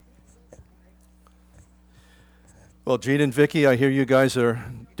Well, Gene and Vicki, I hear you guys are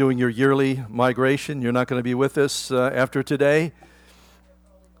doing your yearly migration. You're not going to be with us after today.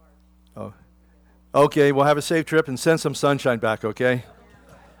 Oh, okay. Well, have a safe trip and send some sunshine back. Okay.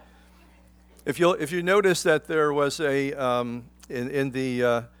 If you notice that there was a in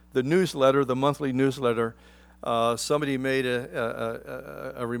the newsletter, the monthly newsletter, somebody made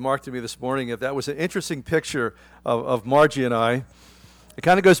a remark to me this morning that was an interesting picture of Margie and I. It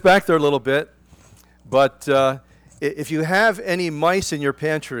kind of goes back there a little bit, but if you have any mice in your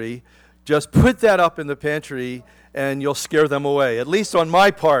pantry, just put that up in the pantry and you'll scare them away. At least on my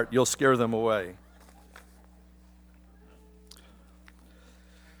part, you'll scare them away.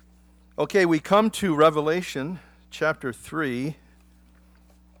 Okay, we come to Revelation chapter 3,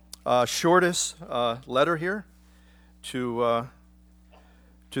 shortest letter here to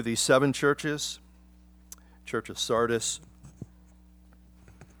these 7 churches, Church of Sardis.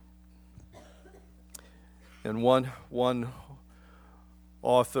 And one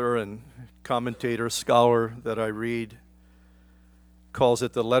author and commentator, scholar that I read calls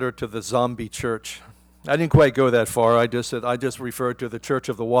it the letter to the zombie church. I didn't quite go that far. I just referred to the Church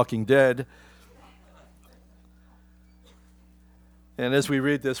of the Walking Dead. And as we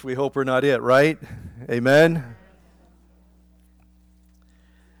read this, we hope we're not it, right? Amen.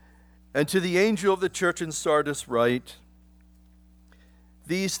 And to the angel of the church in Sardis write,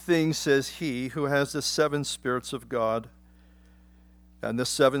 these things says he who has the 7 spirits of God and the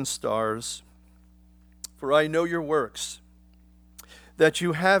 7 stars. For I know your works, that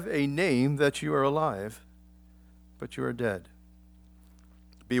you have a name, that you are alive, but you are dead.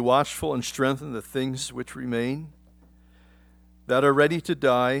 Be watchful and strengthen the things which remain, that are ready to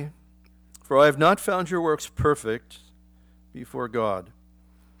die, for I have not found your works perfect before God.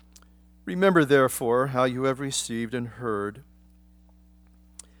 Remember, therefore, how you have received and heard.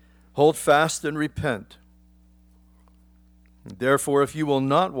 Hold fast and repent. Therefore, if you will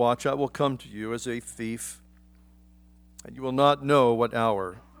not watch, I will come to you as a thief, and you will not know what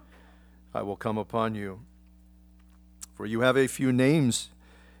hour I will come upon you. For you have a few names,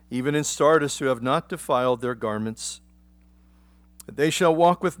 even in Sardis, who have not defiled their garments. They shall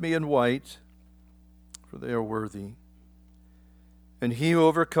walk with me in white, for they are worthy. And he who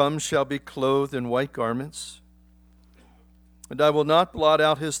overcomes shall be clothed in white garments. And I will not blot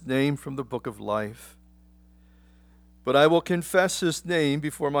out his name from the book of life, but I will confess his name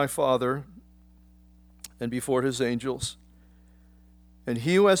before my Father and before his angels. And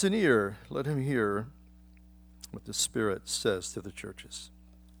he who has an ear, let him hear what the Spirit says to the churches.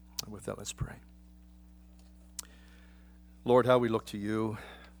 And with that, let's pray. Lord, how we look to you,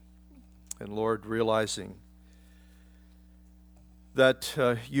 and Lord, realizing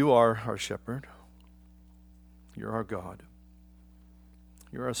that you are our shepherd, you're our God.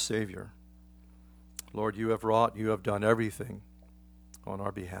 You're our Savior. Lord, you have done everything on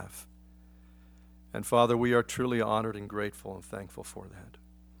our behalf. And Father, we are truly honored and grateful and thankful for that.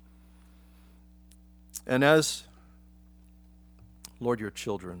 And as, Lord, your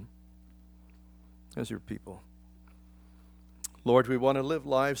children, as your people, Lord, we want to live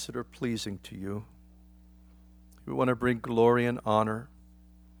lives that are pleasing to you. We want to bring glory and honor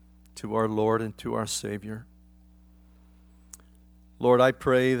to our Lord and to our Savior. Lord, I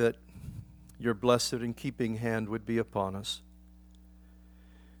pray that your blessed and keeping hand would be upon us.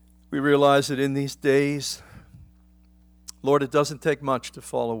 We realize that in these days, Lord, it doesn't take much to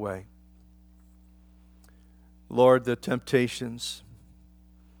fall away. Lord, the temptations,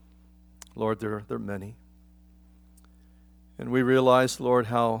 Lord, they're many. And we realize, Lord,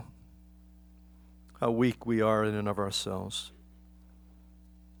 how weak we are in and of ourselves.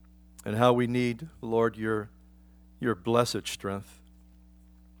 And how we need, Lord, your blessed strength.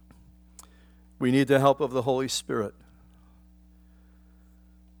 We need the help of the Holy Spirit.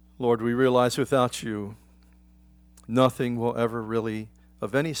 Lord, we realize without you, nothing will ever really,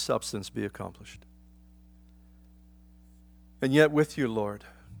 of any substance, be accomplished. And yet with you, Lord,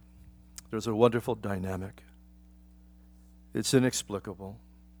 there's a wonderful dynamic. It's inexplicable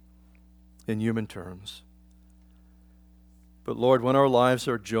in human terms. But Lord, when our lives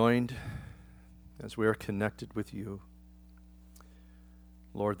are joined, as we are connected with you,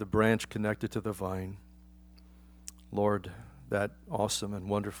 Lord, the branch connected to the vine, Lord, that awesome and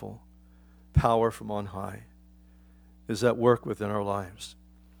wonderful power from on high is at work within our lives.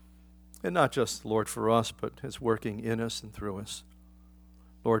 And not just, Lord, for us, but is working in us and through us.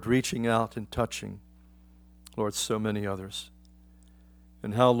 Lord, reaching out and touching, Lord, so many others.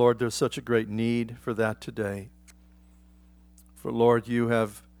 And how, Lord, there's such a great need for that today. For, Lord, you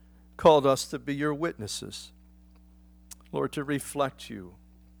have called us to be your witnesses. Lord, to reflect you,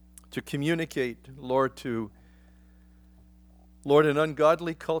 to communicate, Lord, to Lord, an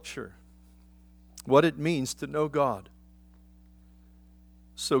ungodly culture, what it means to know God.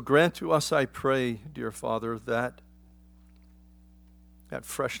 So grant to us, I pray, dear Father, that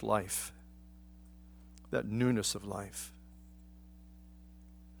fresh life, that newness of life.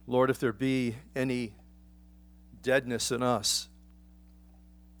 Lord, if there be any deadness in us,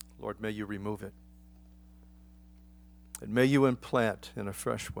 Lord, may you remove it. And may you implant in a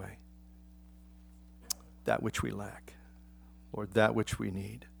fresh way that which we lack. Lord, that which we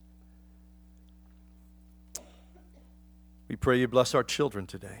need. We pray you bless our children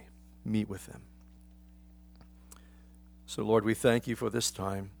today. Meet with them. So, Lord, we thank you for this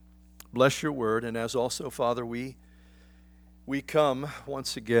time. Bless your word. And as also, Father, we come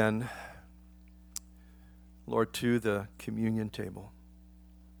once again, Lord, to the communion table.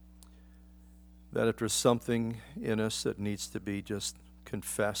 That if there's something in us that needs to be just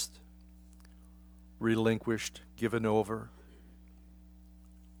confessed, relinquished, given over,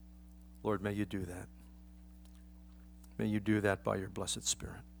 Lord, may you do that. May you do that by your blessed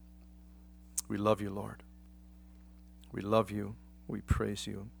Spirit. We love you, Lord. We love you. We praise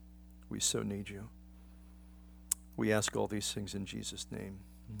you. We so need you. We ask all these things in Jesus' name.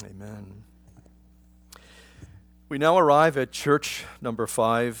 Amen. We now arrive at church number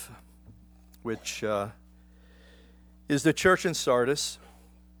 5, which is the church in Sardis.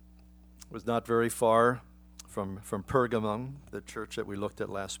 It was not very far from Pergamum, the church that we looked at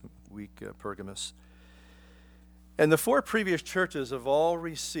last week, Pergamus. And the 4 previous churches have all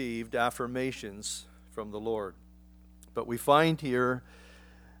received affirmations from the Lord. But we find here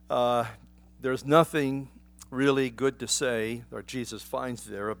there's nothing really good to say, or Jesus finds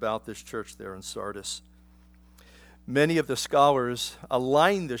there, about this church there in Sardis. Many of the scholars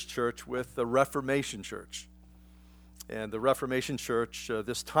align this church with the Reformation church. And the Reformation church,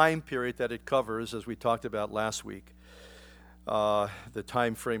 this time period that it covers, as we talked about last week, the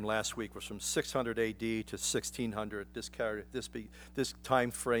time frame last week was from 600 AD to 1600. This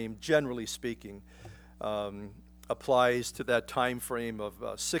time frame, generally speaking, applies to that time frame of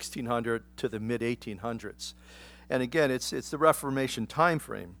 1600 to the mid-1800s. And again, it's the Reformation time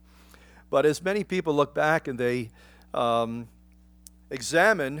frame. But as many people look back and they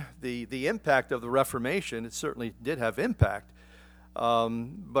examine the impact of the Reformation, it certainly did have impact.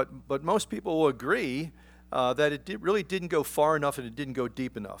 But most people will agree that it really didn't go far enough and it didn't go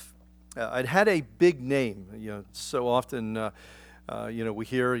deep enough. It had a big name. So often, we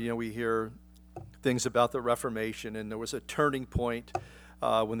hear things about the Reformation, and there was a turning point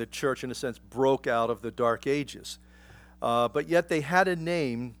when the church, in a sense, broke out of the Dark Ages. But yet they had a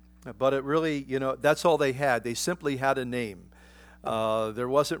name, but it really, that's all they had. They simply had a name. There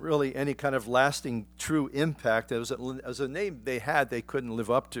wasn't really any kind of lasting, true impact. As a name they had, they couldn't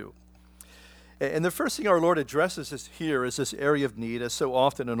live up to. And the first thing our Lord addresses is here is this area of need, as so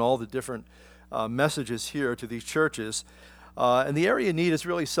often in all the different messages here to these churches. And the area of need is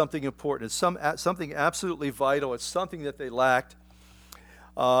really something important. It's something absolutely vital. It's something that they lacked.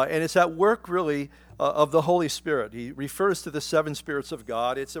 And it's that work, really, of the Holy Spirit. He refers to the 7 spirits of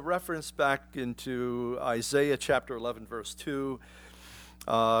God. It's a reference back into Isaiah chapter 11, verse 2.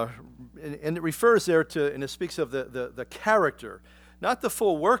 And it refers there to, and it speaks of the character, not the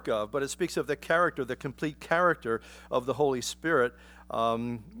full work of, but it speaks of the character, the complete character of the Holy Spirit,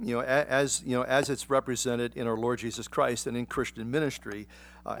 as it's represented in our Lord Jesus Christ and in Christian ministry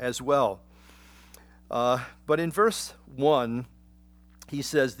as well. But in verse 1, he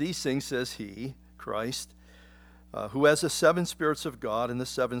says, "These things says he," Christ, "who has the 7 spirits of God and the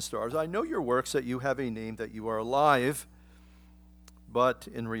 7 stars. I know your works, that you have a name, that you are alive, but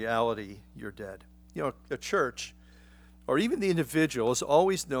in reality you're dead." A church, or even the individual, is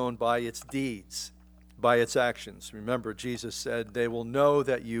always known by its deeds, by its actions. Remember, Jesus said, "They will know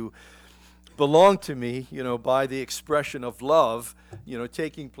that you belong to me," by the expression of love,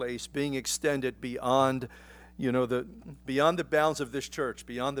 taking place, being extended beyond, beyond the bounds of this church,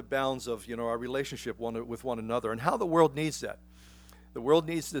 beyond the bounds of, our relationship with one another, and how the world needs that. The world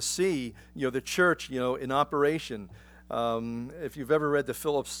needs to see, the church, in operation. If you've ever read the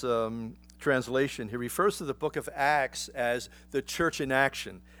Phillips translation, he refers to the book of Acts as the church in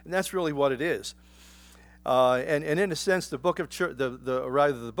action, and that's really what it is. And in a sense, the book of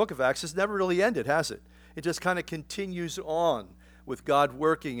the book of Acts has never really ended, has it? It just kind of continues on with God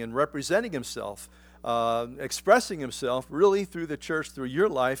working and representing himself, expressing himself really through the church, through your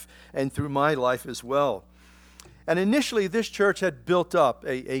life, and through my life as well. And initially, this church had built up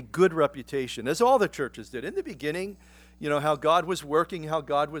a good reputation, as all the churches did. In the beginning, how God was working, how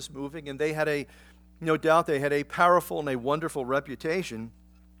God was moving, and they had no doubt they had a powerful and a wonderful reputation.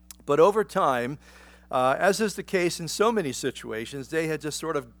 But over time, As is the case in so many situations, they had just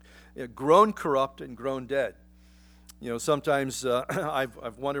sort of grown corrupt and grown dead. Sometimes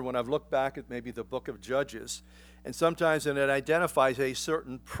I've wondered when I've looked back at maybe the book of Judges, and sometimes it identifies a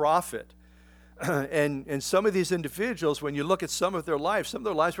certain prophet. And some of these individuals, when you look at some of their lives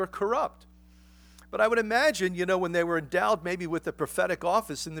were corrupt. But I would imagine, when they were endowed maybe with the prophetic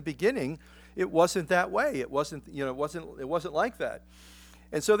office in the beginning, it wasn't that way. It wasn't like that.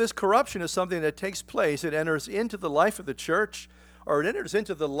 And so this corruption is something that takes place. It enters into the life of the church, or it enters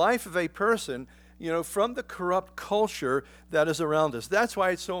into the life of a person, from the corrupt culture that is around us. That's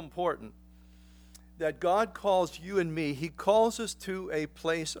why it's so important that God calls you and me. He calls us to a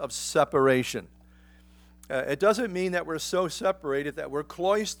place of separation. It doesn't mean that we're so separated that we're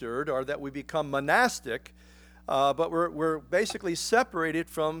cloistered or that we become monastic, but we're basically separated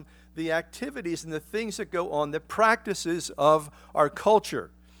from the activities and the things that go on, the practices of our culture.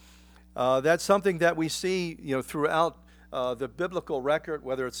 That's something that we see, throughout the biblical record,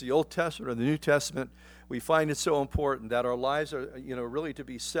 whether it's the Old Testament or the New Testament. We find it so important that our lives are, really to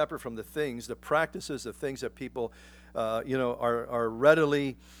be separate from the things, the practices, the things that people, are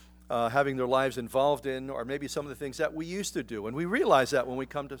readily having their lives involved in, or maybe some of the things that we used to do. And we realize that when we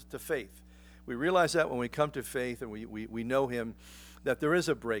come to faith. We realize that when we come to faith and we know Him, that there is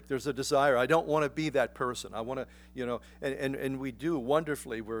a break. There's a desire. I don't want to be that person. I want to, and we do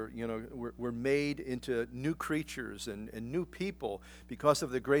wonderfully. We're made into new creatures and new people because of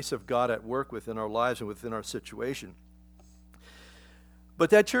the grace of God at work within our lives and within our situation.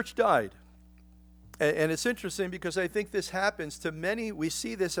 But that church died. And it's interesting because I think this happens to many. We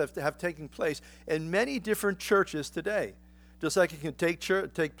see this have taken place in many different churches today. Just like it can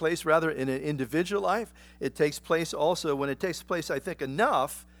take place rather in an individual life, it takes place also when it takes place, I think,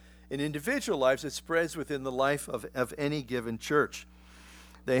 enough in individual lives, it spreads within the life of any given church.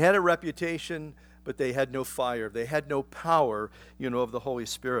 They had a reputation, but they had no fire. They had no power, of the Holy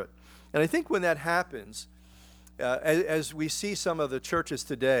Spirit. And I think when that happens, as we see some of the churches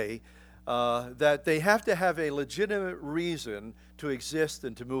today, that they have to have a legitimate reason to exist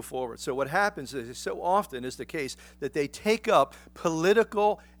and to move forward. So what happens is, so often is the case, that they take up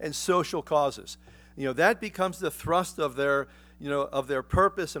political and social causes. That becomes the thrust of their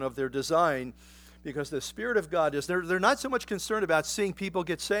purpose and of their design, because the Spirit of God is, they're not so much concerned about seeing people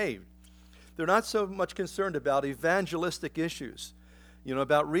get saved. They're not so much concerned about evangelistic issues,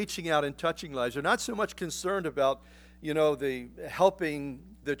 about reaching out and touching lives. They're not so much concerned about, the helping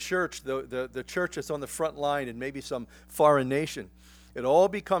the church, the church that's on the front line in maybe some foreign nation. It all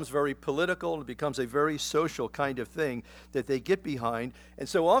becomes very political. It becomes a very social kind of thing that they get behind. And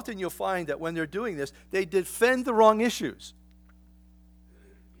so often you'll find that when they're doing this, they defend the wrong issues.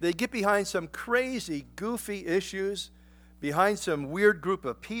 They get behind some crazy, goofy issues, behind some weird group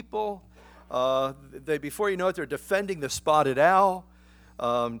of people. Before you know it, they're defending the spotted owl.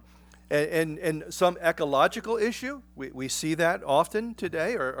 And some ecological issue, we see that often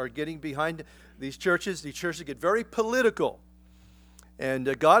today, are getting behind these churches. These churches get very political.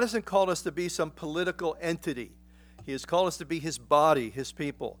 And God hasn't called us to be some political entity. He has called us to be His body, His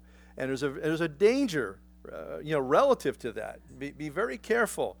people. And there's a danger, relative to that. Be very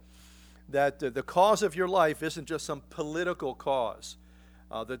careful that the cause of your life isn't just some political cause.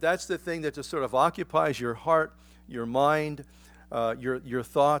 That's the thing that just sort of occupies your heart, your mind, your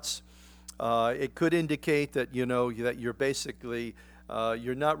thoughts. It could indicate that that you're basically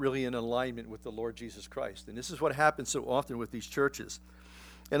you're not really in alignment with the Lord Jesus Christ. And this is what happens so often with these churches.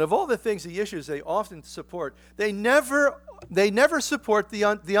 And of all the things, the issues they often support, they never support the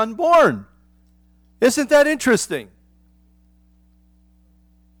unborn. Isn't that interesting?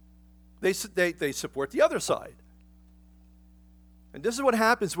 They support the other side. And this is what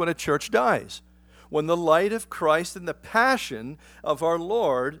happens when a church dies. When the light of Christ and the passion of our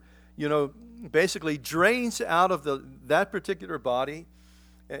Lord, basically drains out of that particular body.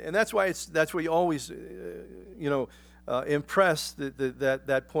 And that's why we always, impress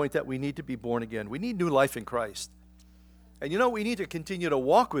that point that we need to be born again. We need new life in Christ. And we need to continue to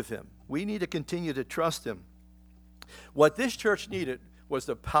walk with Him. We need to continue to trust Him. What this church needed was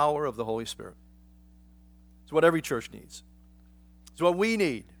the power of the Holy Spirit. It's what every church needs. It's what we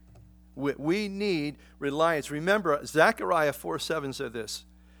need. We need reliance. Remember, Zechariah 4:7 said this.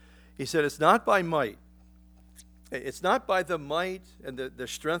 He said, it's not by might. It's not by the might and the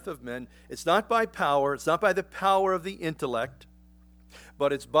strength of men. It's not by power. It's not by the power of the intellect.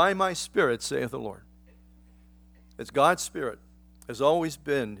 But it's by my Spirit, saith the Lord. It's God's Spirit has always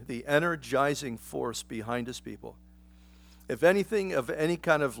been the energizing force behind His people. If anything of any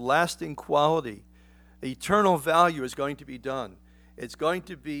kind of lasting quality, eternal value is going to be done, it's going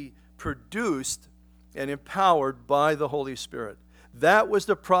to be produced and empowered by the Holy Spirit. That was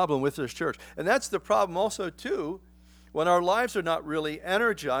the problem with this church. And that's the problem also, too, when our lives are not really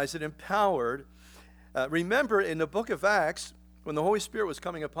energized and empowered. Remember, in the book of Acts, when the Holy Spirit was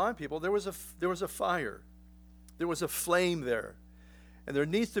coming upon people, there was a fire. There was a flame there. And there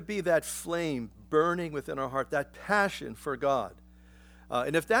needs to be that flame burning within our heart, that passion for God.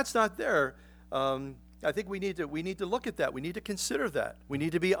 And if that's not there, I think we need to look at that. We need to consider that. We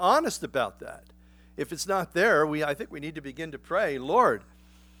need to be honest about that. If it's not there, I think we need to begin to pray, Lord,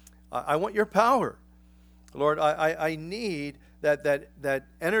 I want your power. Lord, I need that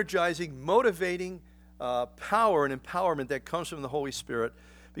energizing, motivating power and empowerment that comes from the Holy Spirit,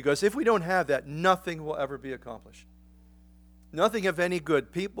 because if we don't have that, nothing will ever be accomplished. Nothing of any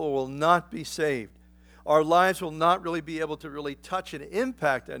good. People will not be saved. Our lives will not really be able to really touch and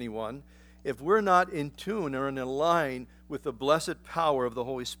impact anyone if we're not in tune or in line with the blessed power of the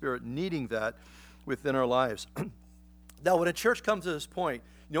Holy Spirit, needing that within our lives. Now, when a church comes to this point,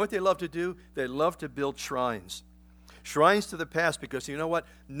 you know what they love to do? They love to build shrines. Shrines to the past, because you know what?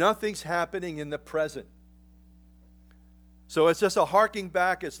 Nothing's happening in the present. So it's just a harking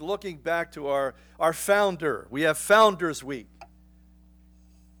back. It's looking back to our founder. We have Founders Week.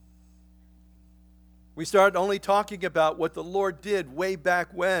 We start only talking about what the Lord did way back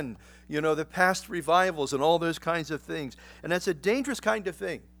when, the past revivals and all those kinds of things. And that's a dangerous kind of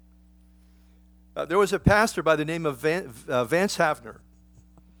thing. There was a pastor by the name of Vance Havner,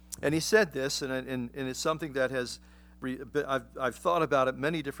 and he said this, and it's something that I've thought about it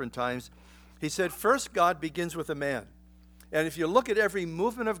many different times. He said, first, God begins with a man. And if you look at every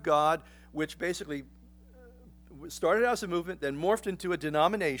movement of God, which basically started out as a movement, then morphed into a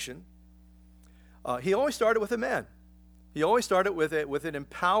denomination, he always started with a man. He always started with an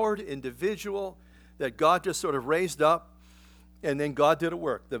empowered individual that God just sort of raised up, and then God did a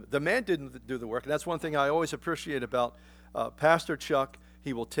work. The man didn't do the work, and that's one thing I always appreciate about Pastor Chuck.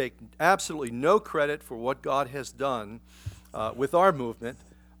 He will take absolutely no credit for what God has done with our movement.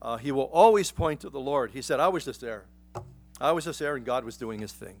 He will always point to the Lord. He said, I was just there. I was just there, and God was doing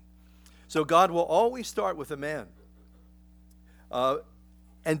his thing. So God will always start with a man.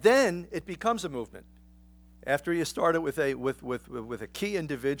 And then it becomes a movement. After you started with a key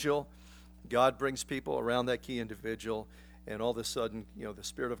individual, God brings people around that key individual, and all of a sudden, the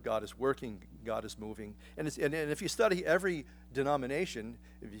Spirit of God is working, God is moving. And if you study every denomination,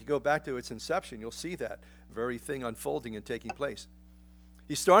 if you go back to its inception, you'll see that very thing unfolding and taking place.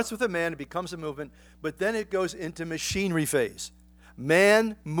 He starts with a man, it becomes a movement, but then it goes into machinery phase.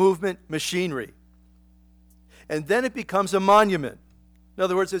 Man, movement, machinery. And then it becomes a monument. In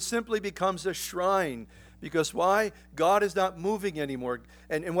other words, it simply becomes a shrine. Because why? God is not moving anymore.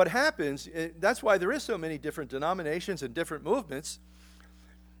 And what happens, that's why there is so many different denominations and different movements,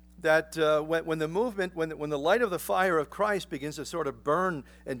 that when the light of the fire of Christ begins to sort of burn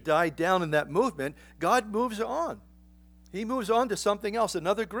and die down in that movement, God moves on. He moves on to something else,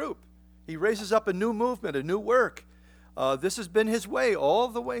 another group. He raises up a new movement, a new work. This has been his way all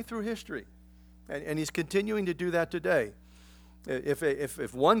the way through history. And he's continuing to do that today.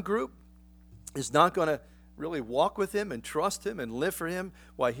 If one group is not going to really walk with him and trust him and live for him,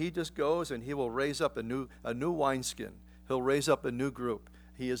 why, he just goes and he will raise up a new wineskin. He'll raise up a new group.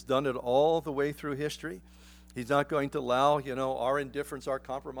 He has done it all the way through history. He's not going to allow, our indifference, our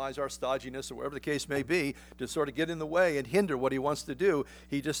compromise, our stodginess, or whatever the case may be, to sort of get in the way and hinder what he wants to do.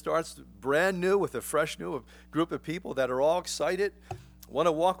 He just starts brand new with a fresh new group of people that are all excited, want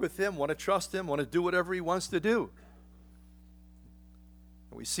to walk with him, want to trust him, want to do whatever he wants to do.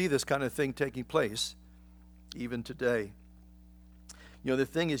 And we see this kind of thing taking place even today. The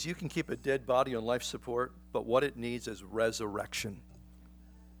thing is, you can keep a dead body on life support, but what it needs is resurrection.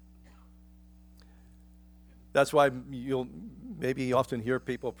 That's why you'll maybe often hear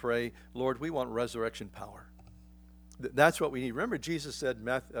people pray, Lord, we want resurrection power. That's what we need. Remember, Jesus said,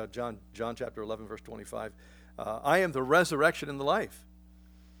 John chapter 11, verse 25, I am the resurrection and the life.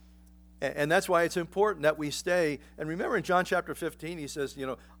 And that's why it's important that we stay. And remember, in John chapter 15, he says,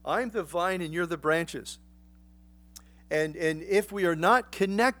 I'm the vine and you're the branches. And if we are not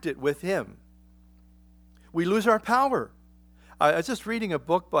connected with him, we lose our power. I was just reading a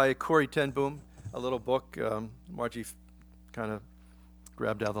book by Corrie ten Boom, a little book Margie kind of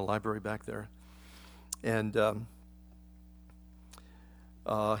grabbed out of the library back there. And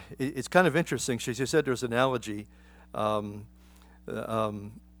it's kind of interesting. She said there's an analogy that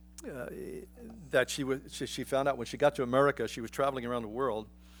she found out when she got to America. She was traveling around the world.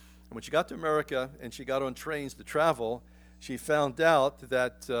 And when she got to America and she got on trains to travel, she found out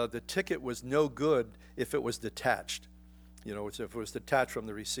that the ticket was no good if it was detached. If it was detached from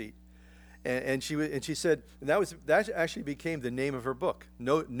the receipt. And she said, and that actually became the name of her book,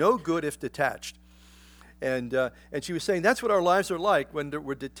 No Good If Detached. And she was saying that's what our lives are like when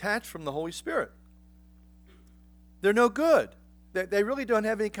we're detached from the Holy Spirit. They're no good. They really don't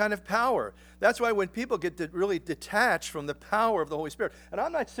have any kind of power. That's why when people get really detached from the power of the Holy Spirit, and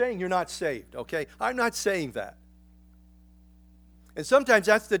I'm not saying you're not saved, okay? I'm not saying that. And sometimes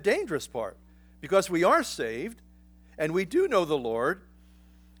that's the dangerous part, because we are saved and we do know the Lord.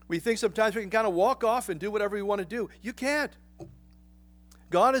 We think sometimes we can kind of walk off and do whatever we want to do. You can't.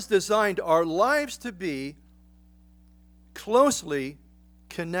 God has designed our lives to be closely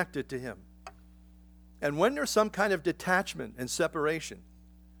connected to Him. And when there's some kind of detachment and separation,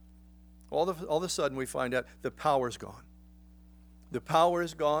 all of a sudden we find out the power's gone. The power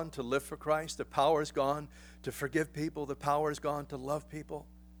is gone to live for Christ. The power is gone to forgive people. The power is gone to love people.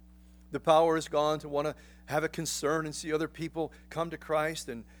 The power is gone to want to have a concern and see other people come to Christ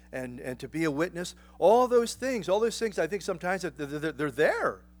and to be a witness. All those things, I think sometimes they're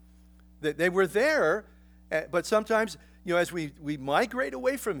there. They were there, but sometimes, as we migrate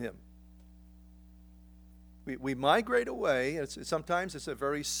away from Him, we migrate away. Sometimes it's a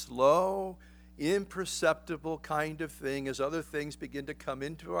very slow, imperceptible kind of thing as other things begin to come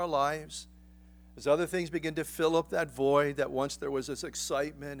into our lives, as other things begin to fill up that void that once there was this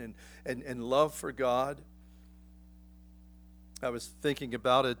excitement and love for God. I was thinking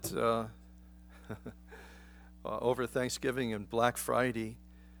about it over Thanksgiving and Black Friday,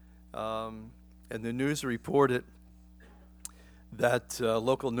 and the news reported that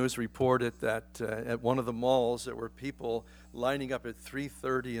local news reported that at one of the malls there were people lining up at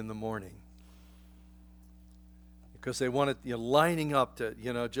 3:30 in the morning because they wanted, lining up to,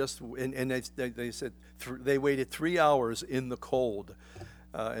 and they said they waited 3 hours in the cold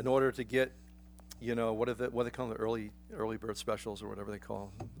in order to get, what they call the early bird specials or whatever they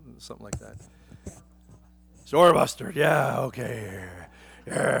call them, something like that. Starbuster, yeah, okay,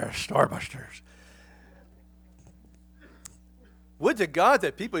 yeah, Starbusters. Would to God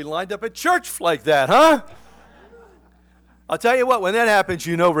that people lined up at church like that, huh? I'll tell you what, when that happens,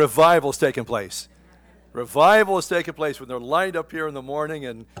 revival's taking place. Revival is taking place when they're lined up here in the morning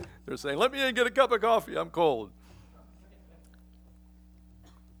and they're saying, let me in and get a cup of coffee, I'm cold.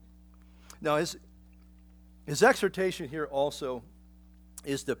 Now, his exhortation here also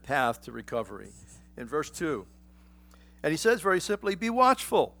is the path to recovery. In verse 2, and he says very simply, be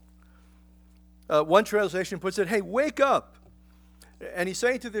watchful. One translation puts it, hey, wake up. And he's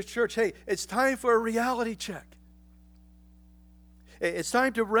saying to this church, hey, it's time for a reality check. It's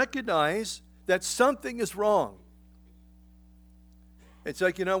time to recognize that something is wrong. It's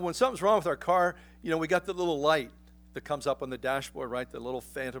like, when something's wrong with our car, we got the little light that comes up on the dashboard, right? The little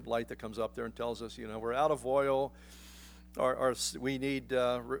phantom light that comes up there and tells us, we're out of oil, or we need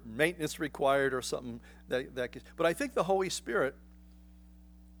maintenance required or something. But I think the Holy Spirit,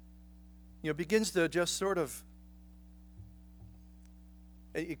 begins to just sort of,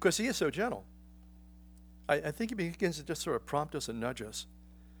 because He is so gentle, I think He begins to just sort of prompt us and nudge us.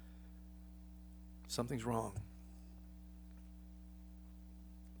 Something's wrong.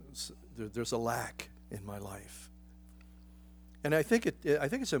 There's a lack in my life. And I think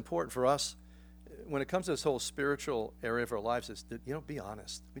it's important for us, when it comes to this whole spiritual area of our lives, is that, be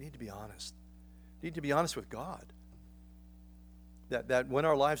honest. We need to be honest. We need to be honest with God. That when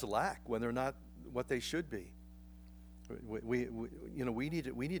our lives lack, when they're not what they should be, we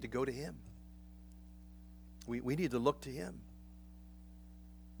need to go to Him. We need to look to Him.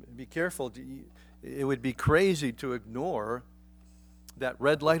 Be careful. It would be crazy to ignore that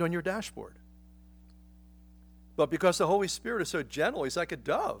red light on your dashboard. But because the Holy Spirit is so gentle, He's like a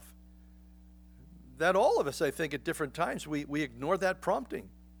dove, that all of us, I think, at different times, we ignore that prompting.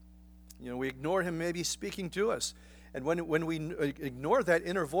 We ignore Him maybe speaking to us. And when we ignore that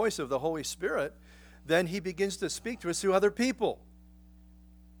inner voice of the Holy Spirit, then He begins to speak to us through other people.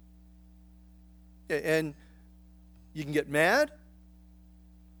 And you can get mad.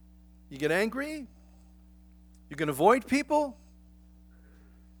 You get angry. You can avoid people.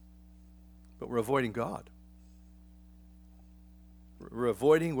 But we're avoiding God. We're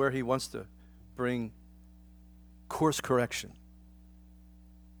avoiding where He wants to bring course correction.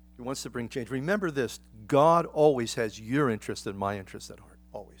 He wants to bring change. Remember this, God always has your interest and my interest at heart.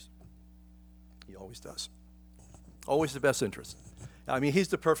 Always. He always does. Always the best interest. I mean, He's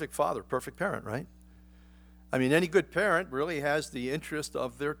the perfect father, perfect parent, right? I mean, any good parent really has the interest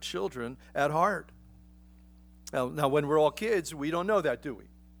of their children at heart. Now, when we're all kids, we don't know that, do we?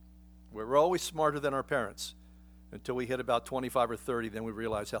 We're always smarter than our parents until we hit about 25 or 30, then we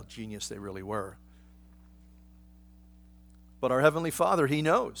realize how genius they really were. But our Heavenly Father, He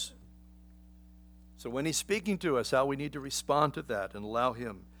knows. So when he's speaking to us, how we need to respond to that and allow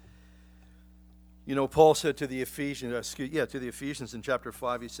him. You know, Paul said to the Ephesians in chapter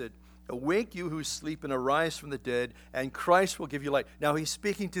 5, he said, "Awake you who sleep and arise from the dead, and Christ will give you light." Now he's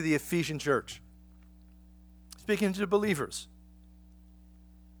speaking to the Ephesian church, speaking to believers.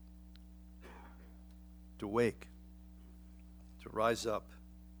 To wake, to rise up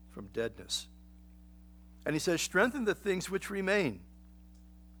from deadness. And he says, "Strengthen the things which remain,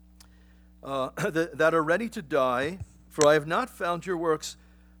 that are ready to die, for I have not found your works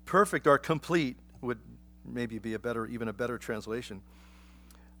perfect or complete," would maybe be even a better translation.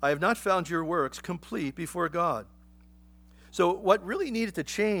 "I have not found your works complete before God." So what really needed to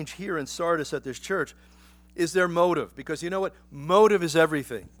change here in Sardis at this church is their motive. Because you know what? Motive is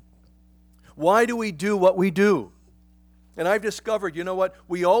everything. Why do we do what we do? And I've discovered, you know what?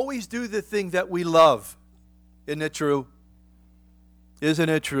 We always do the thing that we love. Isn't it true? Isn't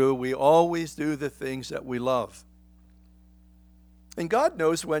it true? We always do the things that we love. And God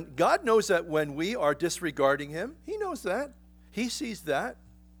knows that when we are disregarding him. He knows that. He sees that.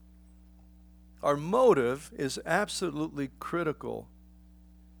 Our motive is absolutely critical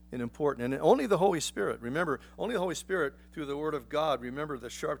and important. And only the Holy Spirit, remember, only the Holy Spirit through the Word of God, remember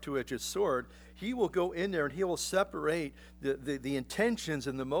the sharp two-edged sword, he will go in there and he will separate the intentions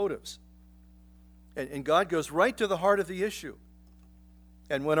and the motives. And God goes right to the heart of the issue.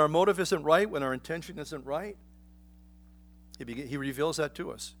 And when our motive isn't right, when our intention isn't right, he reveals that to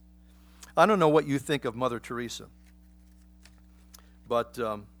us. I don't know what you think of Mother Teresa, but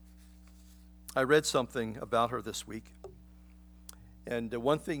I read something about her this week. And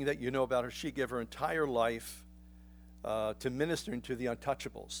one thing that you know about her, she gave her entire life to ministering to the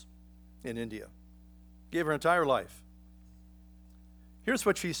untouchables in India. Gave her entire life. Here's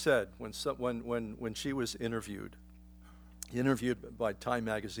what she said when she was interviewed by Time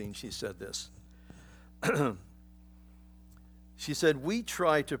magazine. She said this. She said, "We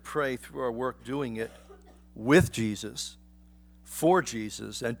try to pray through our work doing it with Jesus, for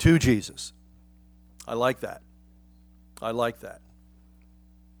Jesus, and to Jesus." I like that. I like that.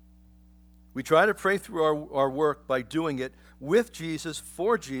 We try to pray through our work by doing it with Jesus,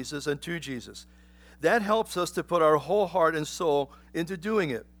 for Jesus, and to Jesus. That helps us to put our whole heart and soul into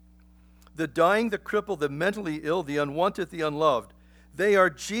doing it. The dying, the crippled, the mentally ill, the unwanted, the unloved, they are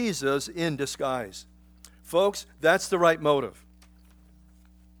Jesus in disguise. Folks, that's the right motive.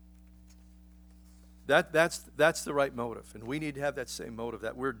 That's the right motive. And we need to have that same motive,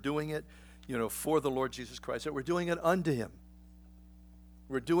 that we're doing it, for the Lord Jesus Christ, that we're doing it unto him.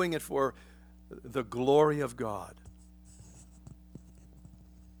 We're doing it for the glory of God.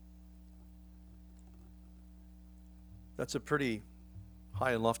 That's a pretty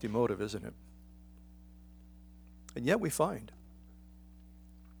high and lofty motive, isn't it? And yet we find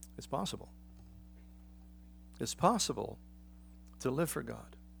it's possible. It's possible to live for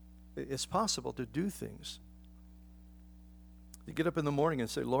God. It's possible to do things. You get up in the morning and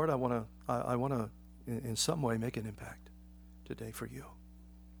say, "Lord, I want to in some way make an impact today for you,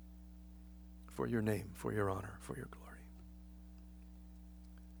 for your name, for your honor, for your glory."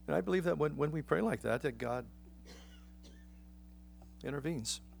 And I believe that when we pray like that God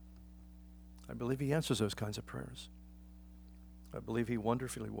intervenes. I believe he answers those kinds of prayers. I believe he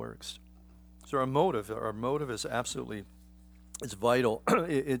wonderfully works. So our motive is absolutely, it's vital.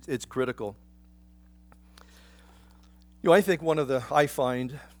 It's critical. I think one of the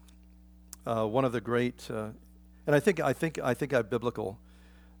great, and I think I have biblical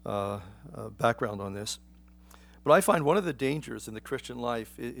background on this, but I find one of the dangers in the Christian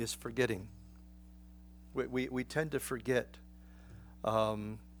life is forgetting. We tend to forget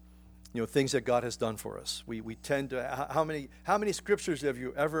things that God has done for us. We tend to, how many scriptures have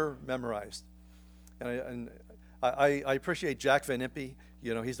you ever memorized? And I appreciate Jack Van Impe.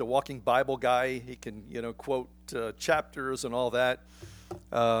 He's the walking Bible guy. He can, quote chapters and all that.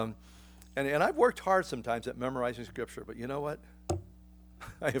 And I've worked hard sometimes at memorizing scripture, but you know what?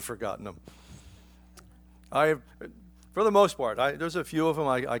 I have forgotten them. For the most part, there's a few of them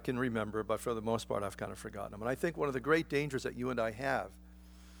I can remember, but for the most part, I've kind of forgotten them. And I think one of the great dangers that you and I have,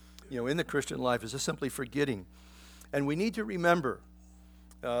 in the Christian life is just simply forgetting. And we need to remember.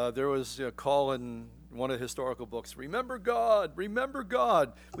 There was a call in one of the historical books, remember God, remember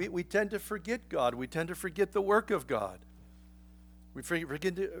God. We tend to forget God. We tend to forget the work of God. We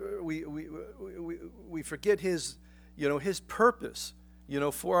forget his, his purpose,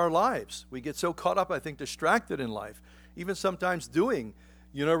 for our lives. We get so caught up, I think, distracted in life, even sometimes doing,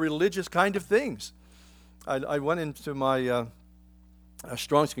 religious kind of things. I went into my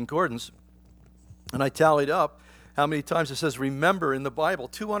Strong's Concordance, and I tallied up how many times it says remember in the Bible.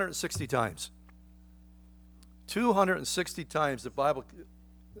 260 times. 260 times the Bible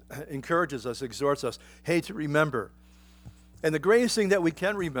encourages us, exhorts us, hey, to remember. And the greatest thing that we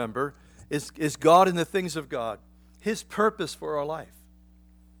can remember is God and the things of God, His purpose for our life.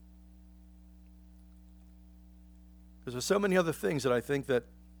 Because there's so many other things that I think that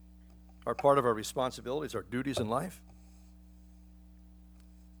are part of our responsibilities, our duties in life.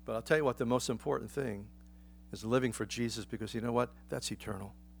 But I'll tell you what, the most important thing is living for Jesus, because you know what? That's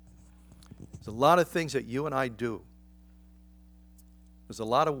eternal. There's a lot of things that you and I do. There's a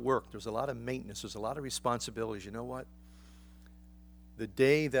lot of work. There's a lot of maintenance. There's a lot of responsibilities. You know what? The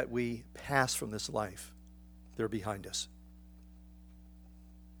day that we pass from this life, they're behind us.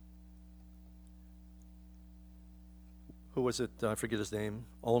 Who was it? I forget his name.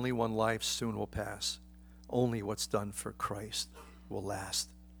 Only one life soon will pass. Only what's done for Christ will last.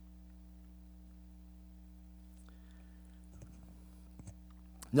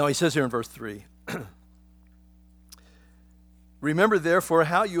 Now he says here in verse 3, remember therefore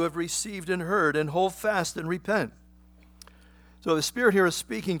how you have received and heard, and hold fast and repent. So the Spirit here is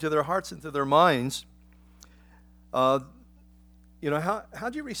speaking to their hearts and to their minds. How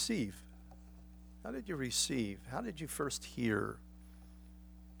did you receive? How did you receive? How did you first hear?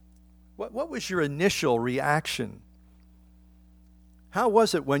 What was your initial reaction? How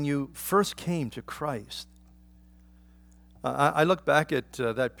was it when you first came to Christ? I look back at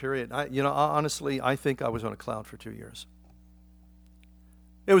that period. Honestly, I think I was on a cloud for 2 years.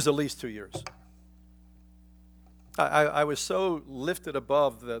 It was at least 2 years. I was so lifted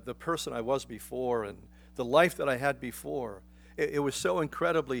above the person I was before and the life that I had before. It was so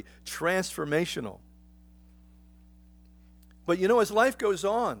incredibly transformational. But as life goes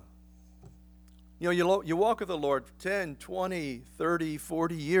on, you walk with the Lord 10, 20, 30,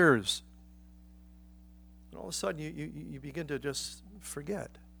 40 years. And all of a sudden, you begin to just forget.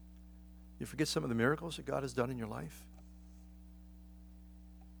 You forget some of the miracles that God has done in your life.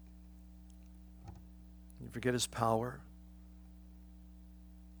 You forget His power.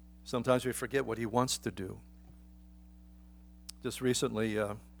 Sometimes we forget what He wants to do. Just recently,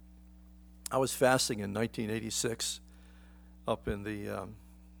 I was fasting in 1986 up in the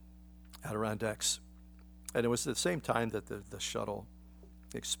Adirondacks. And it was the same time that the shuttle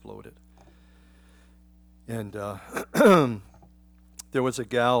exploded. And there was a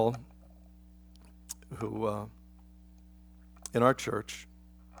gal who, in our church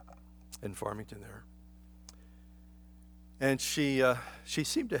in Farmington there, and she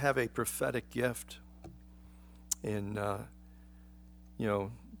seemed to have a prophetic gift in,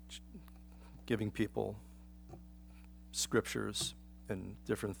 giving people scriptures and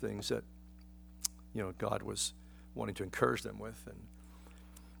different things that, God was wanting to encourage them with.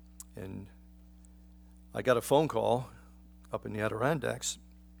 And I got a phone call up in the Adirondacks,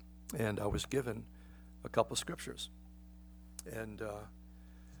 and I was given a couple scriptures. And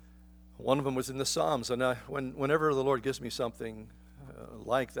one of them was in the Psalms. And whenever the Lord gives me something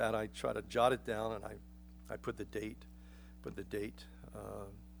like that, I try to jot it down, and I put the date,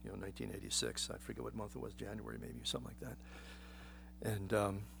 1986. I forget what month it was, January maybe, something like that.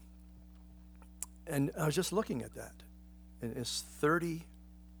 And I was just looking at that. And it's 31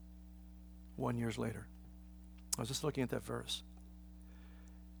 years later. I was just looking at that verse.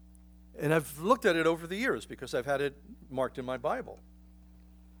 And I've looked at it over the years because I've had it marked in my Bible.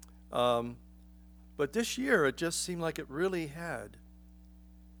 But this year, it just seemed like it really had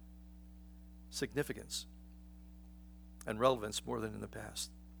significance and relevance more than in the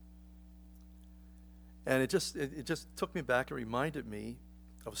past. And it just took me back and reminded me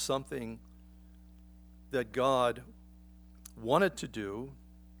of something that God wanted to do,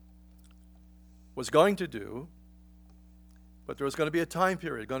 was going to do, but there was going to be a time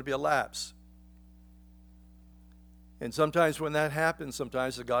period, going to be a lapse. And sometimes when that happens,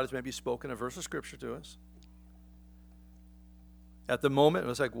 sometimes God has maybe spoken a verse of Scripture to us. At the moment, it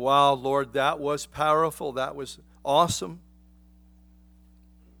was like, wow, Lord, that was powerful. That was awesome.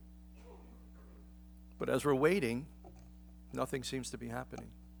 But as we're waiting, nothing seems to be happening.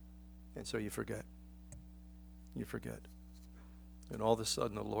 And so you forget. You forget. And all of a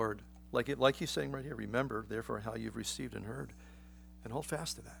sudden the Lord, like he's saying right here, remember, therefore, how you've received and heard, and hold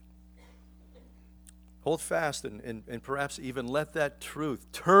fast to that. Hold fast and perhaps even let that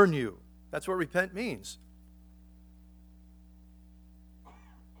truth turn you. That's what repent means.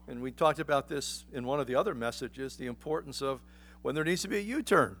 And we talked about this in one of the other messages, the importance of when there needs to be a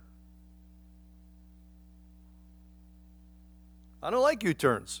U-turn. I don't like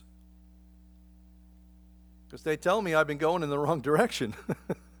U-turns because they tell me I've been going in the wrong direction.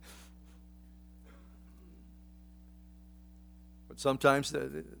 But sometimes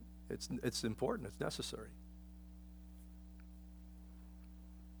it's important, it's necessary.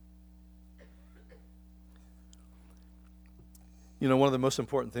 You know, one of the most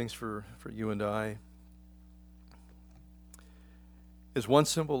important things for you and I is one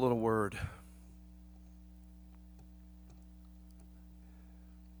simple little word.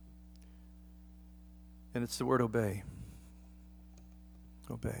 And it's the word obey.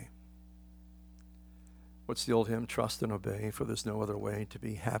 Obey. What's the old hymn? Trust and obey, for there's no other way to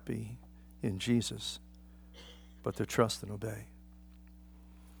be happy in Jesus but to trust and obey.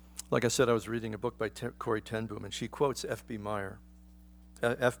 Like I said, I was reading a book by Corrie ten Boom, and she quotes F.B. Meyer.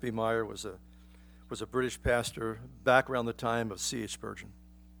 F.B. Meyer was a British pastor back around the time of C.H. Spurgeon.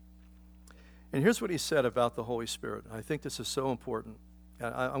 And here's what he said about the Holy Spirit. I think this is so important.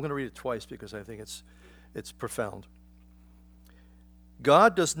 I'm going to read it twice because I think it's profound.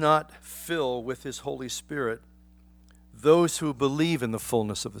 God does not fill with his Holy Spirit those who believe in the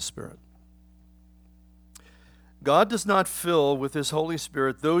fullness of the Spirit. God does not fill with his Holy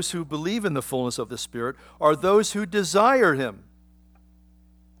Spirit those who believe in the fullness of the Spirit or those who desire him,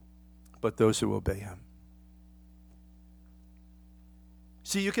 but those who obey him.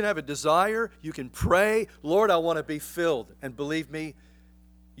 See, you can have a desire, you can pray, Lord, I want to be filled. And believe me,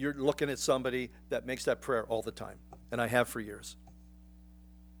 you're looking at somebody that makes that prayer all the time, and I have for years.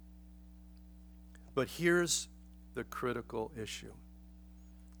 But here's the critical issue.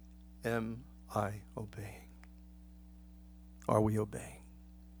 Am I obeying? Are we obeying?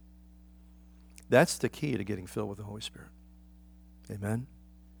 That's the key to getting filled with the Holy Spirit. Amen?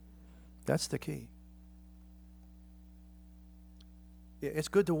 That's the key. It's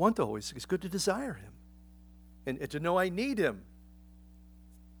good to want the Holy Spirit. It's good to desire him. And to know I need him.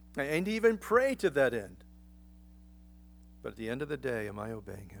 And to even pray to that end. But at the end of the day, am I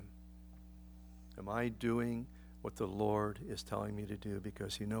obeying him? Am I doing what the Lord is telling me to do?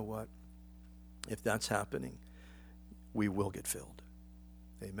 Because you know what? If that's happening, we will get filled.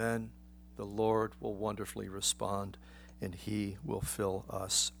 Amen. The Lord will wonderfully respond, and he will fill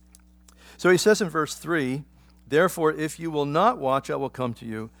us. So he says in verse 3, therefore, if you will not watch, I will come to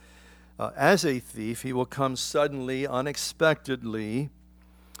you as a thief. He will come suddenly, unexpectedly,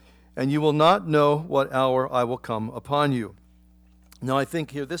 and you will not know what hour I will come upon you. Now, I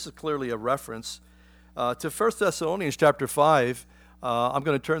think here this is clearly a reference to 1 Thessalonians chapter 5. I'm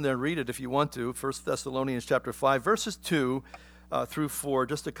going to turn there and read it if you want to. 1 Thessalonians chapter 5, verses 2 through 4,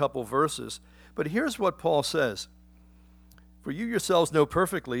 just a couple verses. But here's what Paul says. For you yourselves know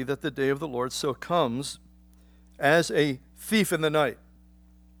perfectly that the day of the Lord so comes as a thief in the night.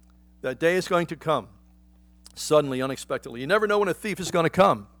 That day is going to come suddenly, unexpectedly. You never know when a thief is going to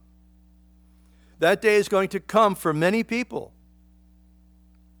come. That day is going to come for many people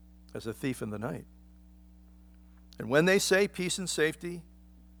as a thief in the night. And when they say peace and safety,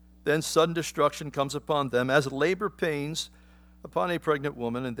 then sudden destruction comes upon them as labor pains upon a pregnant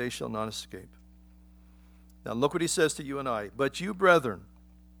woman, and they shall not escape. Now look what he says to you and I. But you, brethren,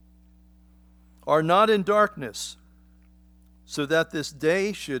 are not in darkness, so that this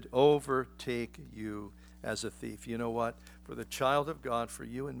day should overtake you as a thief. You know what? For the child of God, for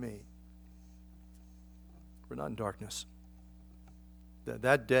you and me, we're not in darkness.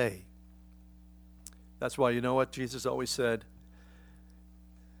 That day. That's why, you know what Jesus always said?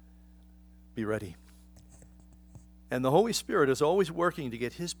 Be ready. And the Holy Spirit is always working to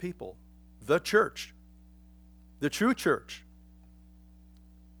get his people, the church, the true church,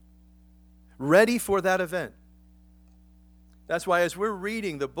 ready for that event. That's why as we're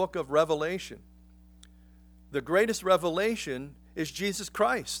reading the book of Revelation, the greatest revelation is Jesus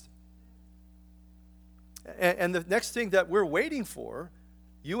Christ. And the next thing that we're waiting for,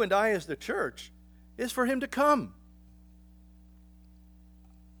 you and I as the church, is for him to come.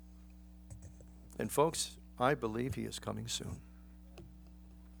 And folks, I believe he is coming soon.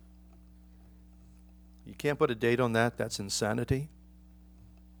 You can't put a date on that. That's insanity.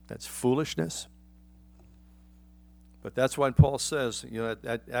 That's foolishness. But that's why Paul says, you know,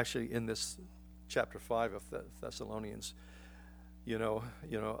 actually in this chapter 5 of Thessalonians,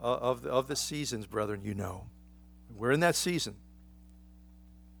 of the seasons, brethren, we're in that season.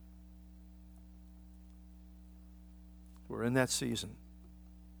 We're in that season.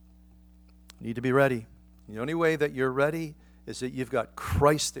 You need to be ready. The only way that you're ready is that you've got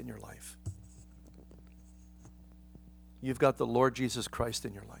Christ in your life. You've got the Lord Jesus Christ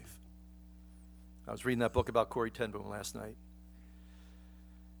in your life. I was reading that book about Corrie ten Boom last night.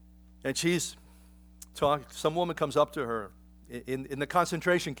 And she's talking, some woman comes up to her in the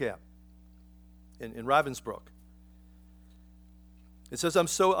concentration camp in Ravensbrück. It says,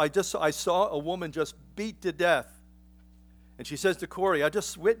 I saw a woman just beat to death. And she says to Corrie, I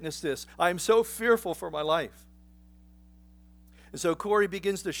just witnessed this. I am so fearful for my life. And so Corrie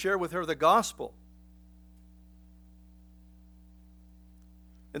begins to share with her the gospel.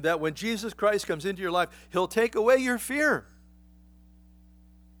 And that when Jesus Christ comes into your life, he'll take away your fear.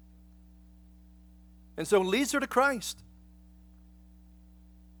 And so leads her to Christ.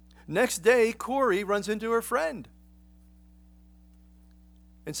 Next day, Corey runs into her friend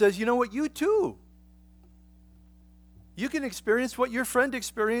and says, you know what, you too. You can experience what your friend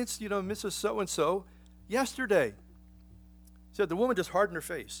experienced, Mrs. So-and-so, yesterday. Said the woman just hardened her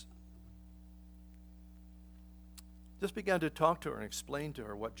face. Just began to talk to her and explain to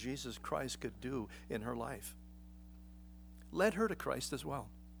her what Jesus Christ could do in her life. Led her to Christ as well.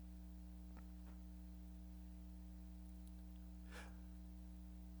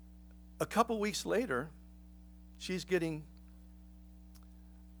 A couple weeks later, she's getting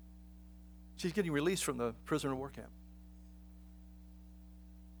released from the prisoner of war camp.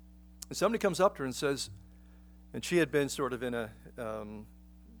 And somebody comes up to her and says, and she had been sort of in a,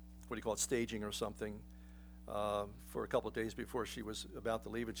 staging or something for a couple of days before she was about to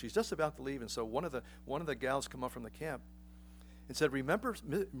leave. And she's just about to leave. And so one of the gals come up from the camp and said, remember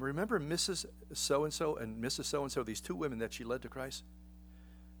Mrs. So-and-so and Mrs. So-and-so, these two women that she led to Christ?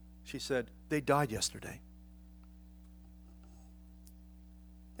 She said, they died yesterday.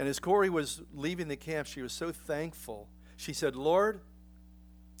 And as Corey was leaving the camp, she was so thankful. She said, Lord,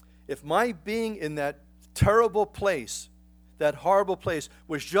 if my being in that terrible place, that horrible place,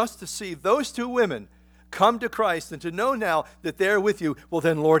 was just to see those two women come to Christ and to know now that they're with you, well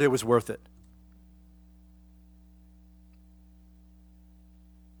then, Lord, it was worth it.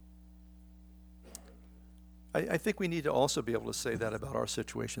 I think we need to also be able to say that about our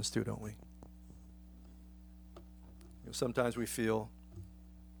situations too, don't we? Sometimes we feel,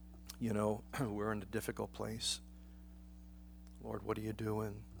 we're in a difficult place. Lord, what are you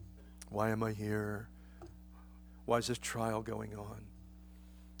doing? Why am I here? Why is this trial going on?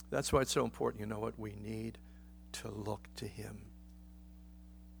 That's why it's so important, we need to look to him.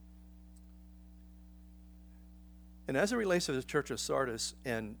 And as it relates to the church of Sardis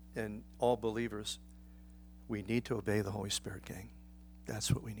and all believers, we need to obey the Holy Spirit, gang.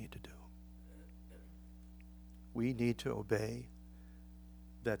 That's what we need to do. We need to obey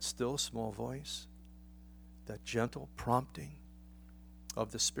that still small voice, that gentle prompting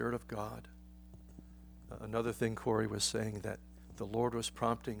of the Spirit of God. Another thing Corey was saying, that the Lord was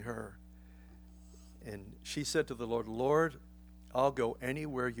prompting her. And she said to the Lord, Lord, I'll go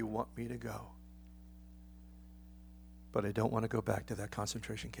anywhere you want me to go. But I don't want to go back to that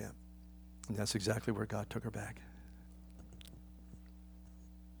concentration camp. And that's exactly where God took her back.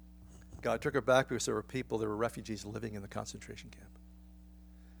 God took her back because there were refugees living in the concentration camp.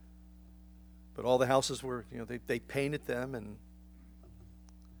 But all the houses were, they painted them, and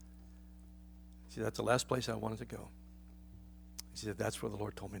she said, that's the last place I wanted to go. She said, that's where the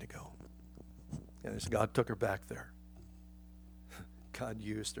Lord told me to go. And as God took her back there, God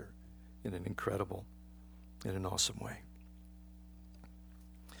used her in an incredible, in an awesome way.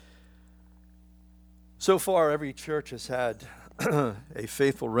 So far, every church has had a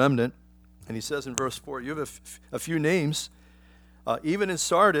faithful remnant. And he says in verse 4, you have a few names, even in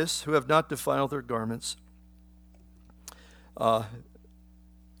Sardis, who have not defiled their garments. And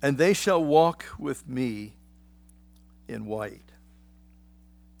they shall walk with me in white,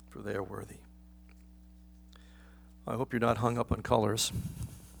 for they are worthy. I hope you're not hung up on colors.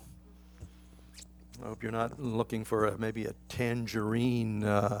 I hope you're not looking for maybe a tangerine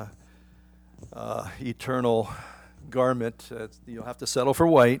eternal garment. You'll have to settle for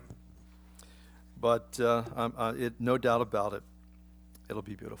white. But no doubt about it, it'll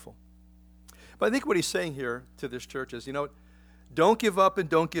be beautiful. But I think what he's saying here to this church is, don't give up and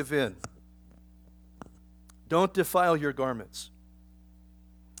don't give in. Don't defile your garments.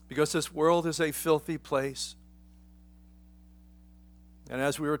 Because this world is a filthy place. And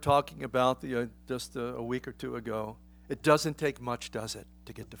as we were talking about just a week or two ago, it doesn't take much, does it,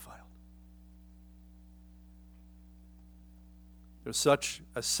 to get defiled? There's such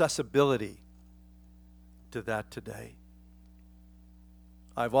accessibility to that today.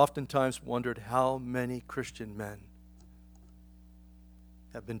 I've oftentimes wondered how many Christian men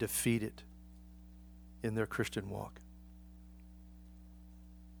have been defeated in their Christian walk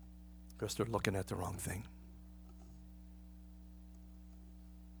because they're looking at the wrong thing.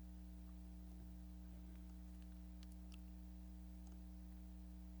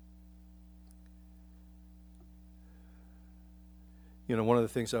 One of the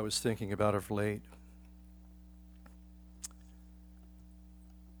things I was thinking about of late,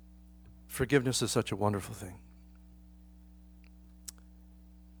 forgiveness is such a wonderful thing.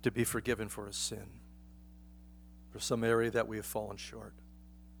 To be forgiven for a sin, for some area that we have fallen short.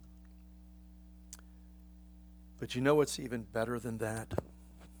 But what's even better than that?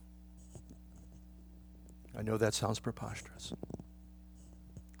 I know that sounds preposterous.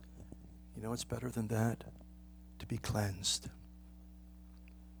 You know it's better than that? To be cleansed.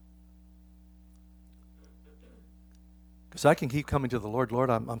 Because I can keep coming to the Lord. Lord,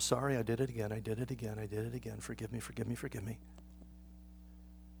 I'm sorry, I did it again, I did it again. Forgive me, forgive me, forgive me.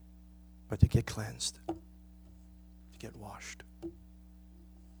 But to get cleansed, to get washed,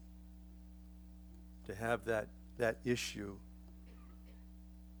 to have that issue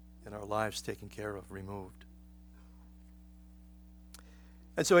in our lives taken care of, removed.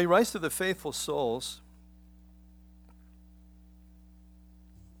 And so he writes to the faithful souls,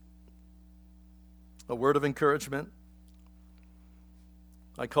 a word of encouragement.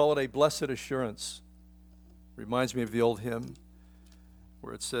 I call it a blessed assurance. Reminds me of the old hymn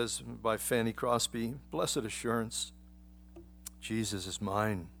where it says by Fanny Crosby, blessed assurance, Jesus is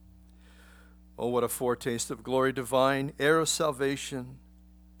mine. Oh, what a foretaste of glory divine, heir of salvation,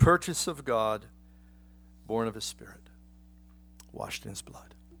 purchase of God, born of his Spirit, washed in his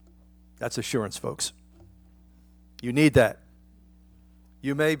blood. That's assurance, folks. You need that.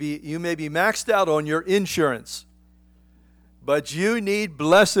 You may be maxed out on your insurance, but you need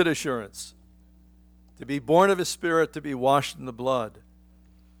blessed assurance to be born of his Spirit, to be washed in the blood.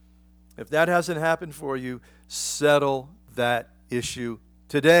 If that hasn't happened for you, settle that issue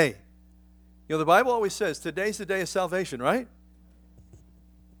today. You know, the Bible always says today's the day of salvation, right?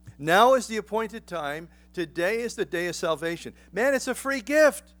 Now is the appointed time. Today is the day of salvation. Man, it's a free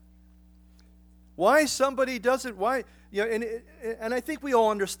gift. Why somebody doesn't, why, you know, and I think we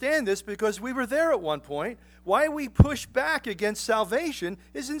all understand this because we were there at one point. Why we push back against salvation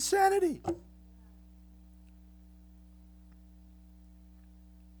is insanity.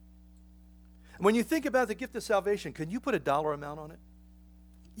 When you think about the gift of salvation, can you put a dollar amount on it?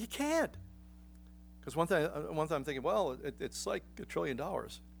 You can't. Because one time I'm thinking, well, it's like $1 trillion.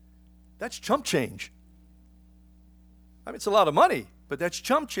 That's chump change. I mean, it's a lot of money, but that's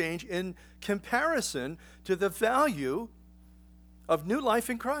chump change in comparison to the value of new life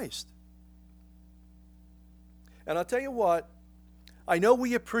in Christ. And I'll tell you what, I know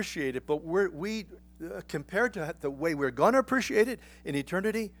we appreciate it, but we compared to the way we're going to appreciate it in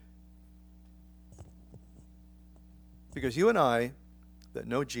eternity, because you and I that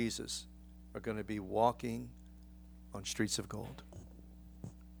know Jesus are going to be walking on streets of gold.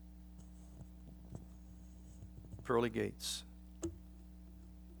 Pearly gates.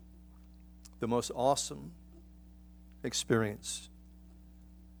 The most awesome experience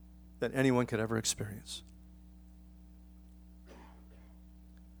that anyone could ever experience.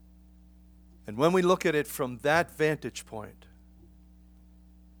 And when we look at it from that vantage point,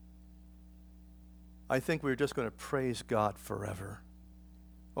 I think we're just going to praise God forever.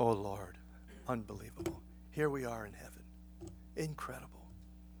 Oh, Lord, unbelievable. Here we are in heaven. Incredible.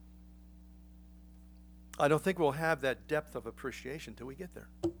 I don't think we'll have that depth of appreciation till we get there.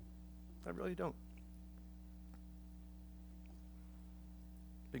 I really don't.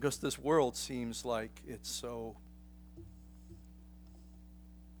 Because this world seems like it's so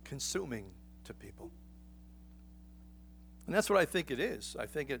consuming to people. And that's what I think it is.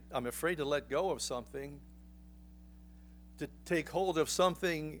 I'm afraid to let go of something, to take hold of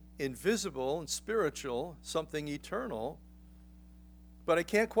something invisible and spiritual, something eternal, but I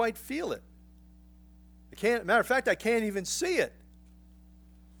can't quite feel it. Matter of fact, I can't even see it.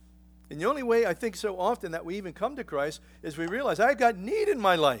 And the only way I think so often that we even come to Christ is we realize I've got need in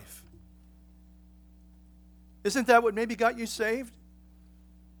my life. Isn't that what maybe got you saved?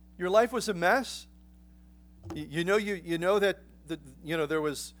 Your life was a mess. You know that there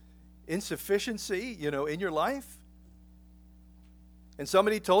was insufficiency, in your life. And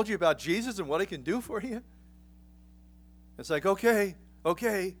somebody told you about Jesus and what he can do for you. It's like, okay.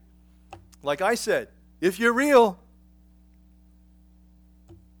 Like I said, if you're real.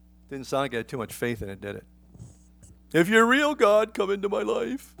 Didn't sound like I had too much faith in it, did it? If you're real, God, come into my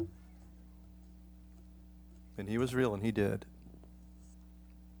life. And he was real, and he did.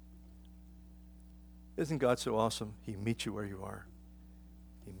 Isn't God so awesome? He meets you where you are.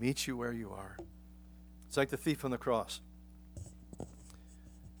 He meets you where you are. It's like the thief on the cross.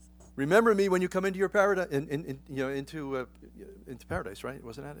 Remember me when you come into your paradise, into paradise, right?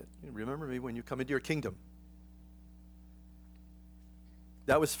 Wasn't that it? Remember me when you come into your kingdom.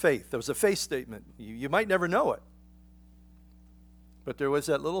 That was faith. That was a faith statement. You might never know it. But there was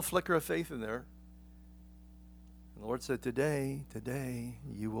that little flicker of faith in there. And the Lord said, today,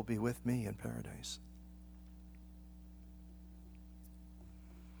 you will be with me in paradise.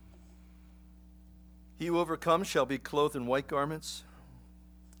 He who overcomes shall be clothed in white garments.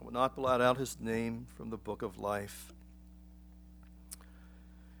 I will not blot out his name from the book of life.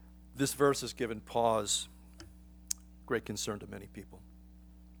 This verse has given pause great concern to many people.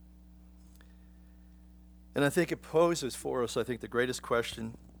 And I think it poses for us, I think, the greatest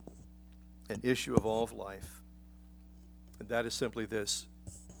question and issue of all of life. And that is simply this: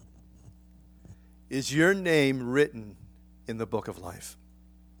 is your name written in the book of life?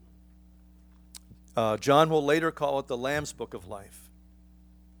 John will later call it the Lamb's Book of Life.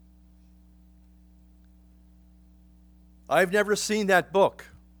 I've never seen that book.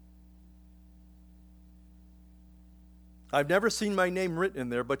 I've never seen my name written in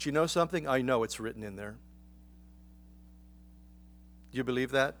there, but you know something? I know it's written in there. Do you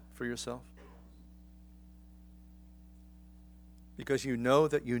believe that for yourself? Because you know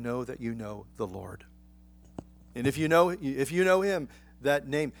that you know that you know the Lord. And if you know Him, that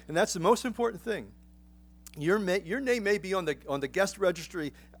name, and that's the most important thing. Your name may be on the guest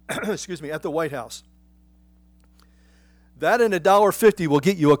registry, excuse me, at the White House. That and $1.50 will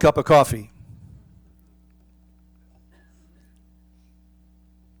get you a cup of coffee.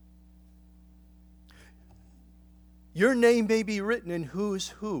 Your name may be written in Who's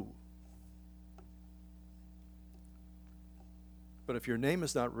Who. But if your name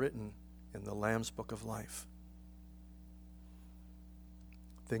is not written in the Lamb's Book of Life,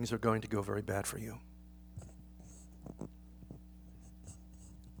 things are going to go very bad for you.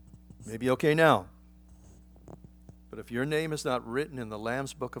 Maybe okay now. But if your name is not written in the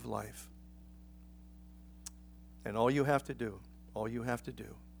Lamb's Book of Life, and all you have to do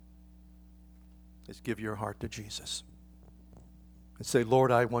is give your heart to Jesus and say,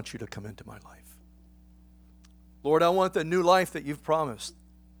 Lord, I want you to come into my life. Lord, I want the new life that you've promised.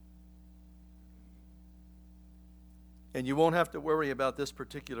 And you won't have to worry about this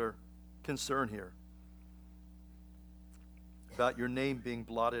particular concern here, about your name being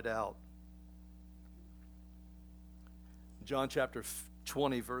blotted out. John chapter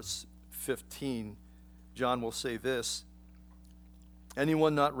 20, verse 15, John will say this: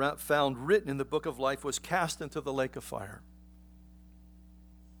 anyone not found written in the book of life was cast into the lake of fire.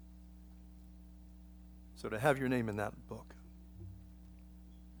 So to have your name in that book,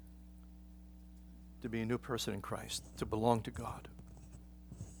 to be a new person in Christ, to belong to God,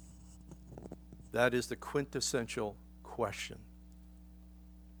 that is the quintessential question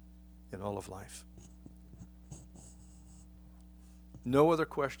in all of life. No other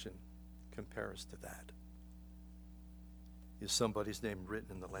question compares to that. Is somebody's name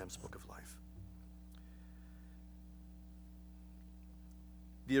written in the Lamb's Book of Life?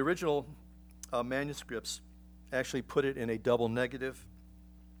 The original manuscripts actually put it in a double negative,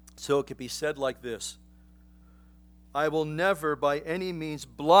 so it could be said like this: I will never by any means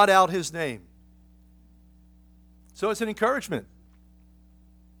blot out his name. So it's an encouragement.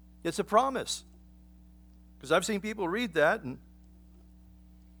 It's a promise. Because I've seen people read that, and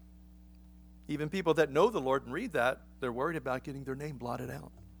even people that know the Lord and read that, they're worried about getting their name blotted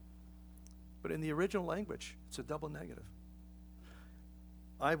out. But in the original language, it's a double negative.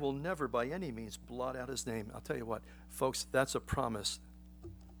 I will never by any means blot out his name. I'll tell you what, folks, that's a promise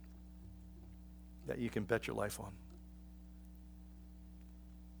that you can bet your life on.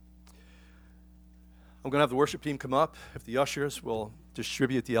 I'm going to have the worship team come up. If the ushers will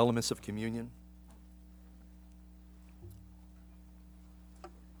distribute the elements of communion.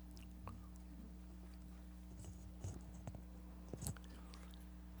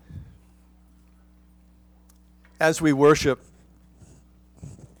 As we worship,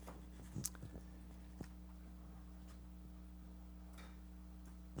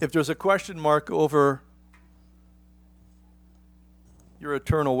 if there's a question mark over your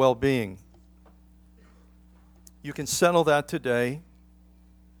eternal well-being, you can settle that today.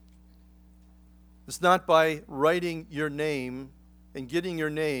 It's not by writing your name and getting your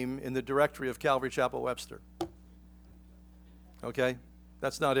name in the directory of Calvary Chapel Webster. Okay?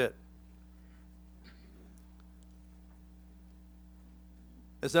 That's not it.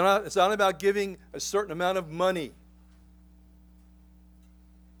 It's not about giving a certain amount of money.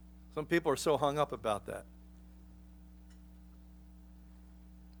 Some people are so hung up about that.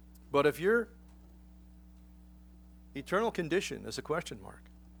 But if your eternal condition is a question mark,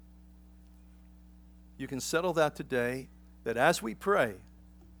 you can settle that today, that as we pray,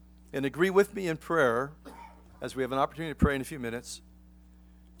 and agree with me in prayer, as we have an opportunity to pray in a few minutes,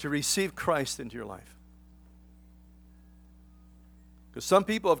 to receive Christ into your life. Because some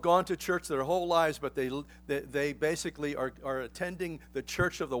people have gone to church their whole lives, but they basically are attending the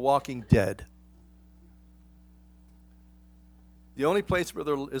church of the walking dead. The only place where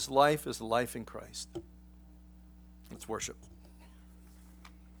there is life in Christ. Let's worship.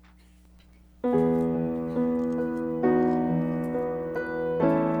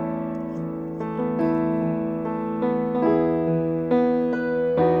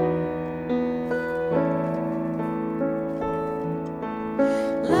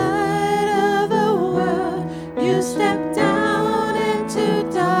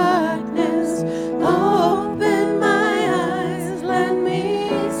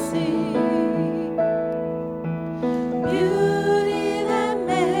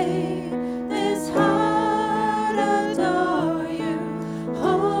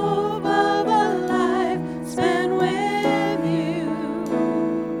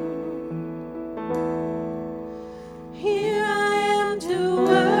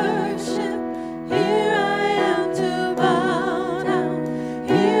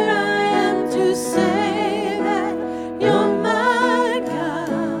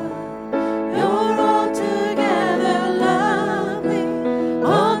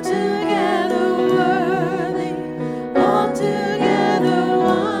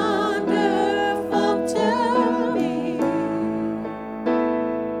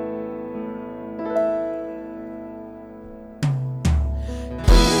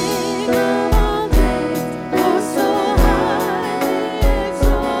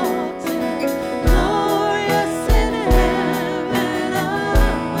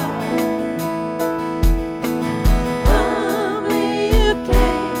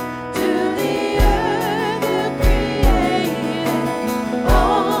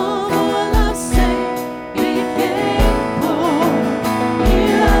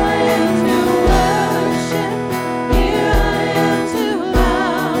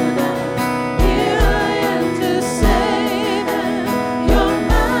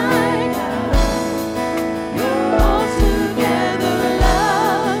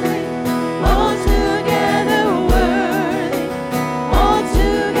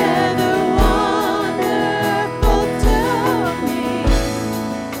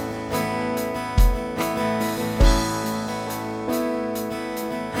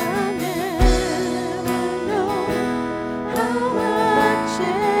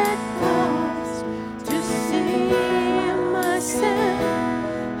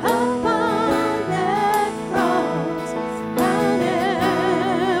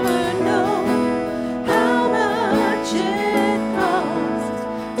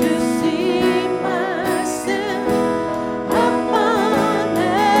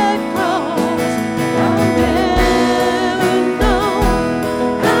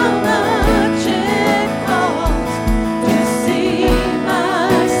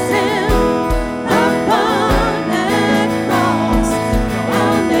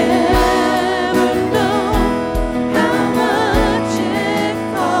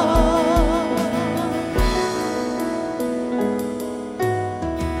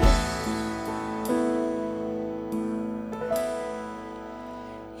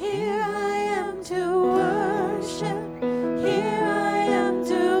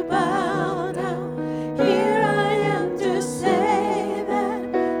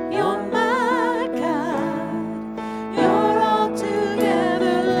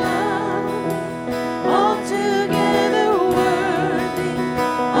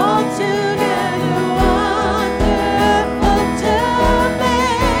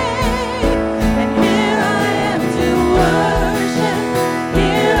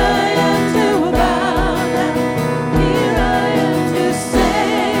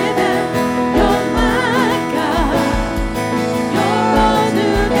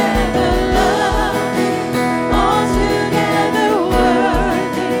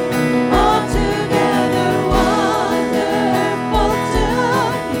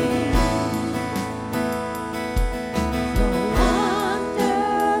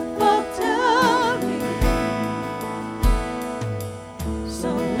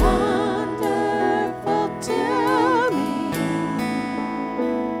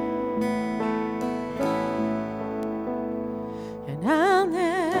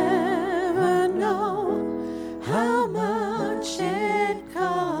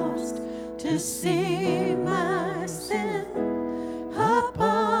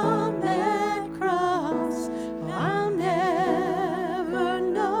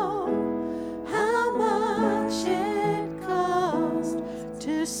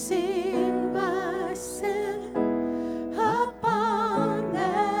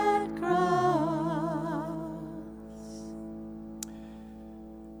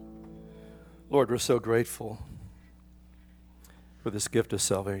 Lord, we're so grateful for this gift of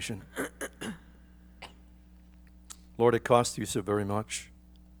salvation. Lord, it cost you so very much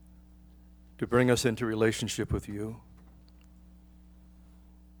to bring us into relationship with you.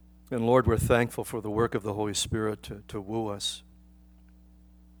 And Lord, we're thankful for the work of the Holy Spirit to woo us.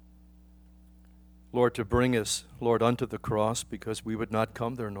 Lord, to bring us, Lord, unto the cross, because we would not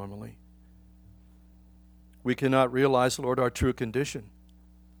come there normally. We cannot realize, Lord, our true condition,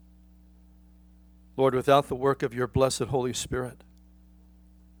 Lord, without the work of your blessed Holy Spirit.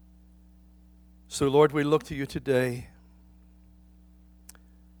 So, Lord, we look to you today.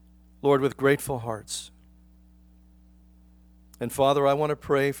 Lord, with grateful hearts. And Father, I want to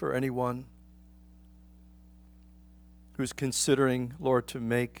pray for anyone who's considering, Lord, to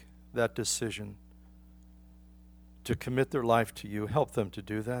make that decision, to commit their life to you. Help them to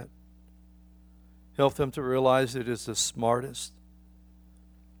do that. Help them to realize it is the smartest,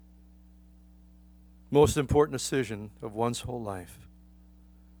 most important decision of one's whole life.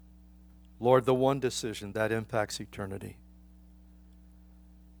 Lord, the one decision that impacts eternity.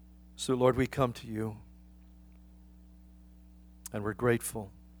 So, Lord, we come to you, and we're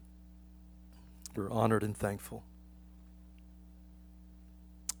grateful. We're honored and thankful.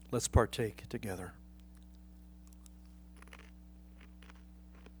 Let's partake together.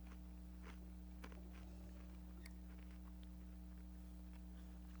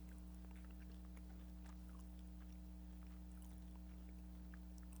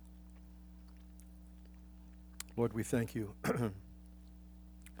 Lord, we thank you.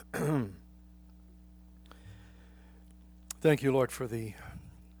 Thank you, Lord, for the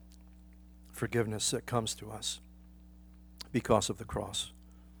forgiveness that comes to us because of the cross.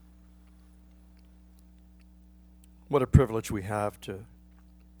 What a privilege we have to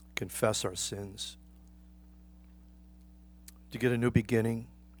confess our sins, to get a new beginning.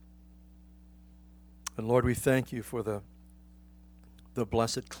 And Lord, we thank you for the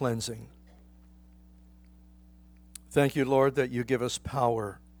blessed cleansing. Thank you, Lord, that you give us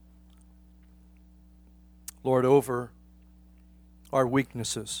power, Lord, over our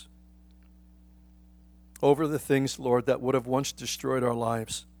weaknesses, over the things, Lord, that would have once destroyed our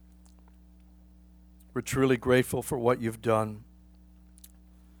lives. We're truly grateful for what you've done.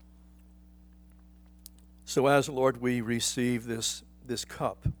 So as, Lord, we receive this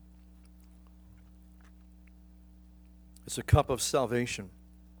cup, it's a cup of salvation,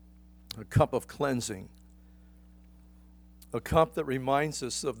 a cup of cleansing, a cup that reminds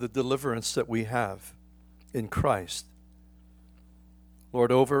us of the deliverance that we have in Christ.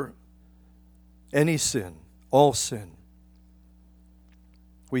 Lord, over any sin, all sin.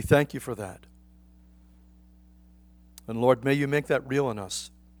 We thank you for that. And Lord, may you make that real in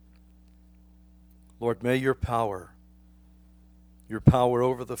us. Lord, may your power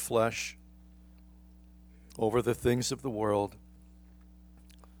over the flesh, over the things of the world,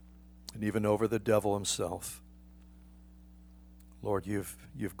 and even over the devil himself, Lord, you've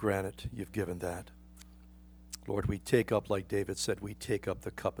granted, you've given that. Lord, we take up, like David said, we take up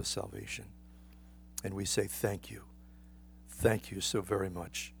the cup of salvation. And we say thank you. Thank you so very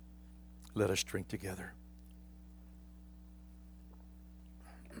much. Let us drink together.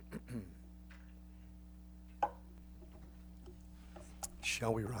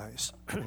 Shall we rise?